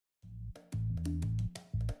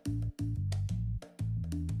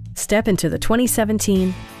Step into the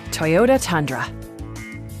 2017 Toyota Tundra.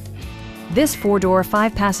 This four-door,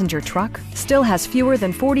 five-passenger truck still has fewer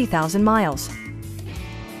than 40,000 miles.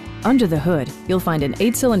 Under the hood, you'll find an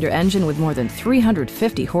 8-cylinder engine with more than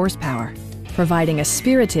 350 horsepower, providing a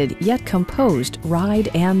spirited yet composed ride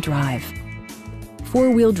and drive.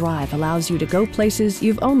 Four-wheel drive allows you to go places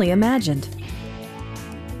you've only imagined.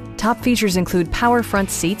 Top features include power front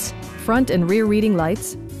seats, front and rear reading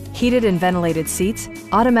lights, heated and ventilated seats,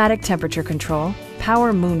 automatic temperature control,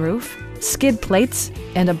 power moonroof, skid plates,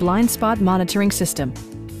 and a blind spot monitoring system.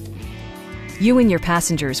 You and your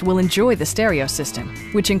passengers will enjoy the stereo system,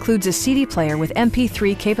 which includes a CD player with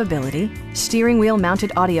MP3 capability, steering wheel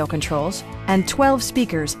mounted audio controls, and 12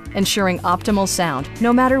 speakers ensuring optimal sound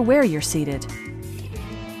no matter where you're seated.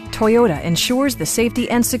 Toyota ensures the safety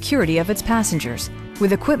and security of its passengers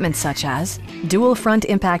with equipment such as dual front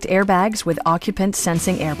impact airbags with occupant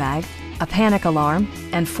sensing airbag, a panic alarm,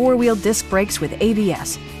 and four-wheel disc brakes with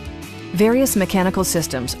ABS. Various mechanical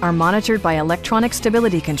systems are monitored by electronic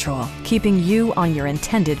stability control, keeping you on your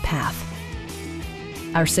intended path.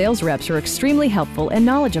 Our sales reps are extremely helpful and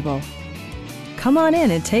knowledgeable. Come on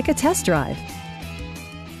in and take a test drive.